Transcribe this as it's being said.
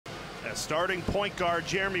As starting point guard,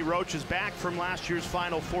 Jeremy Roach is back from last year's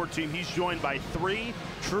Final Four team. He's joined by 3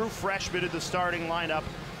 true freshmen in the starting lineup,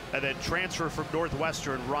 and then transfer from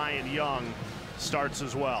Northwestern, Ryan Young, starts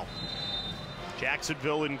as well.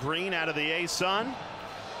 Jacksonville in green out of the A-Sun,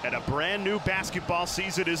 and a brand new basketball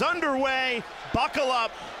season is underway. Buckle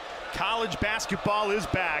up. College basketball is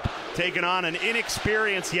back, taking on an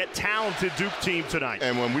inexperienced yet talented Duke team tonight.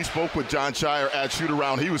 And when we spoke with Jon Scheyer at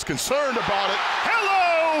shoot-around, he was concerned about it.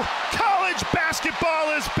 Hello! College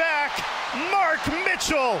basketball is back. Mark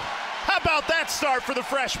Mitchell. How about that start for the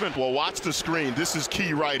freshman? Well, watch the screen. This is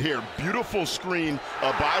key right here. Beautiful screen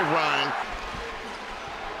by Ryan.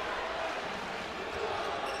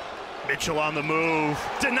 Mitchell on the move.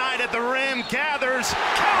 Denied at the rim. Gathers.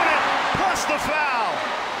 Count it. Plus the foul.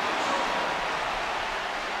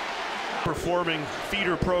 Performing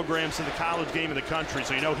feeder programs in the college game of the country,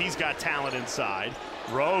 so you know he's got talent inside.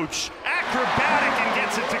 Roach, acrobatic, and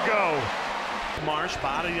gets it to go. Marsh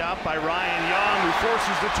bodied up by Ryan Young, who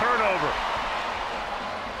forces the turnover.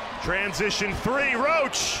 Transition 3,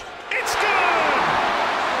 Roach, it's good!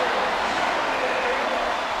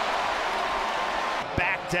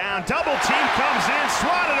 Back down, double team comes in,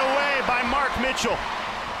 swatted away by Mark Mitchell.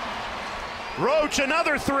 Roach,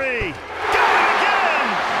 another 3, got it again!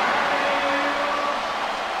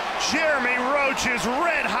 Jeremy Roach is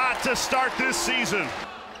red hot to start this season.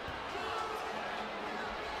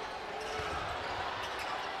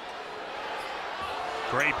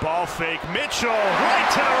 Great ball fake. Mitchell right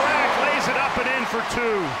to the rack, lays it up and in for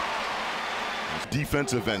 2.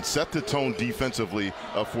 Defensive end, set the tone defensively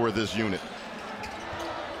for this unit.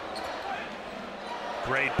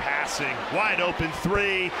 Great passing, wide open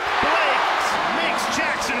 3. Blakes makes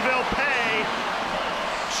Jacksonville pay.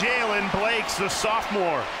 Jalen Blakes, the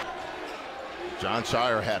sophomore. Jon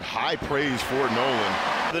Scheyer had high praise for Nolan.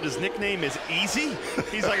 That his nickname is Easy?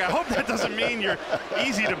 He's like, I hope that doesn't mean you're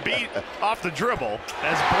easy to beat off the dribble.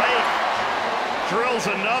 As Blake drills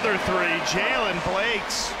another 3, Jalen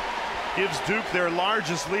Blakes gives Duke their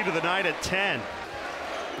largest lead of the night at 10.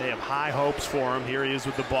 They have high hopes for him. Here he is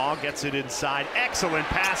with the ball, gets it inside. Excellent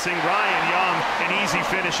passing, Ryan Young, an easy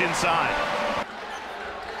finish inside.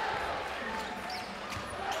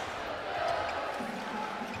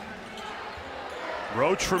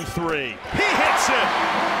 Roach from 3. He hits it!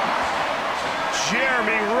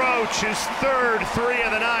 Jeremy Roach, his 3rd 3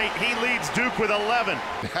 of the night. He leads Duke with 11.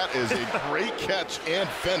 That is a great catch and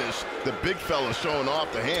finish. The big fella showing off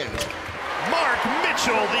the hands. Mark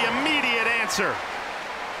Mitchell, the immediate answer.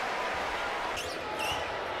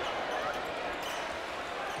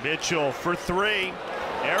 Mitchell for 3.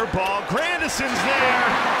 Air ball. Grandison's there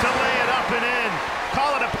to lay it up and in.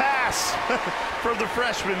 Call it a pass from the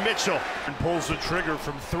freshman Mitchell. And pulls the trigger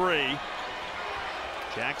from 3.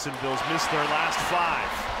 Jacksonville's missed their last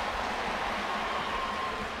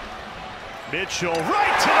 5. Mitchell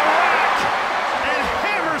right to the rack and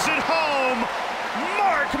hammers it home.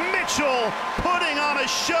 Mark Mitchell putting on a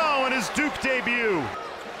show in his Duke debut.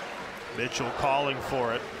 Mitchell calling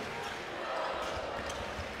for it.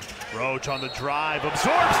 Roach on the drive,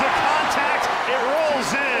 absorbs the contact, it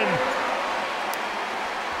rolls in.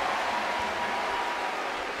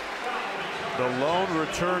 The lone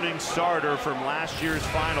returning starter from last year's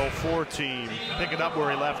Final Four team, picking up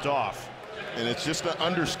where he left off. And it's just an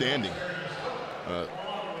understanding.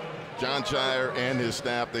 Jon Scheyer and his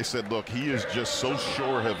staff, they said, look, he is just so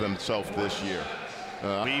sure of himself this year.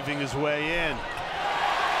 Weaving his way in.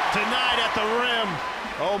 Denied at the rim.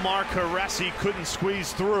 Omar Caressi couldn't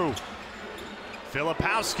squeeze through.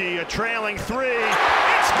 Filipowski, a trailing 3.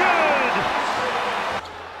 It's good!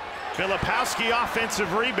 Filipowski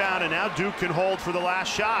offensive rebound, and now Duke can hold for the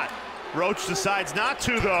last shot. Roach decides not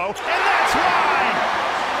to, though, and that's why!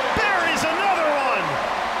 Buries another one!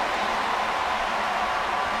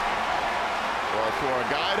 Well, for a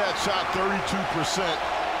guy that shot 32%,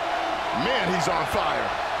 man, he's on fire.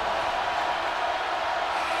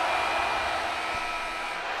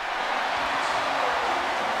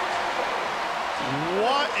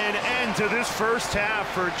 What an end to this first half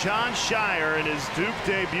for Jon Scheyer in his Duke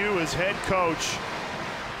debut as head coach.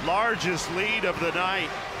 Largest lead of the night,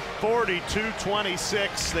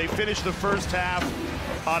 42-26. They finished the first half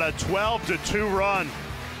on a 12-2 run.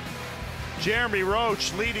 Jeremy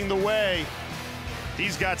Roach leading the way.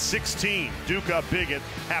 He's got 16. Duke up big at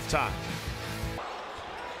halftime.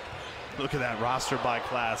 Look at that roster by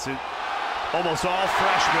class. Almost all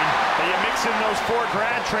freshmen. But you mix in those 4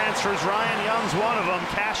 grad transfers. Ryan Young's one of them.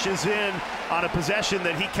 Cashes in on a possession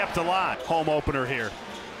that he kept alive. Home opener here.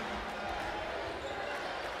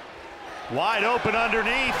 Wide open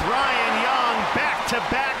underneath. Ryan Young,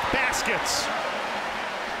 back-to-back baskets.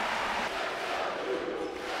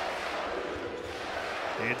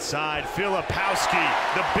 Inside,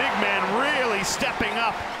 Filipowski, the big man really stepping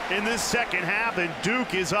up in this second half, and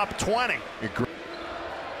Duke is up 20.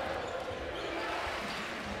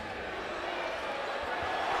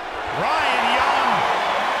 Ryan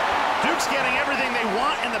Young. Duke's getting everything they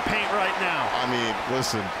want in the paint right now. I mean,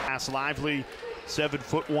 listen. Pass lively,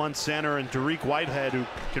 7'1" center, and Derek Whitehead, who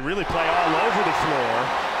can really play all over the floor,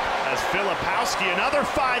 as Filipowski, another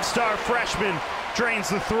five-star freshman, drains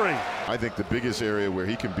the three. I think the biggest area where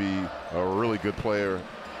he can be a really good player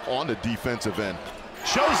on the defensive end.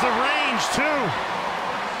 Shows the range,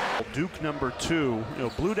 too. Duke number 2. You know,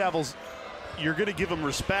 Blue Devils, you're going to give them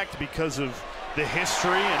respect because of the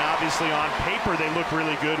history, and obviously on paper they look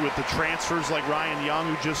really good with the transfers like Ryan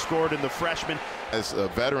Young, who just scored, and the freshman. As a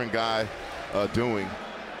veteran guy doing.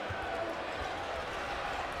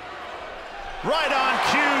 Right on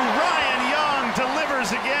cue, Ryan Young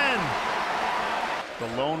delivers again. The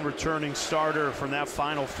lone returning starter from that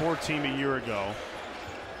Final Four team a year ago.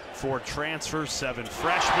 4 transfers, 7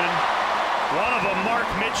 freshmen. One of them, Mark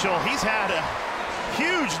Mitchell, he's had a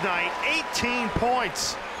huge night, 18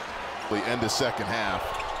 points. End of second half,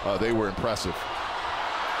 they were impressive.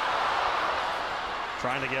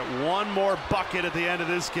 Trying to get one more bucket at the end of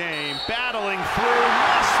this game. Battling through,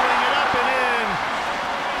 muscling it up and in.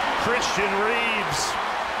 Christian Reeves.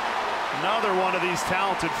 Another one of these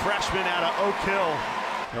talented freshmen out of Oak Hill.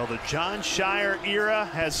 Well, the Jon Scheyer era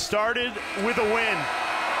has started with a win.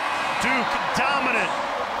 Duke dominant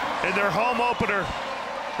in their home opener.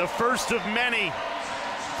 The first of many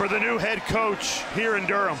for the new head coach here in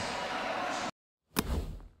Durham.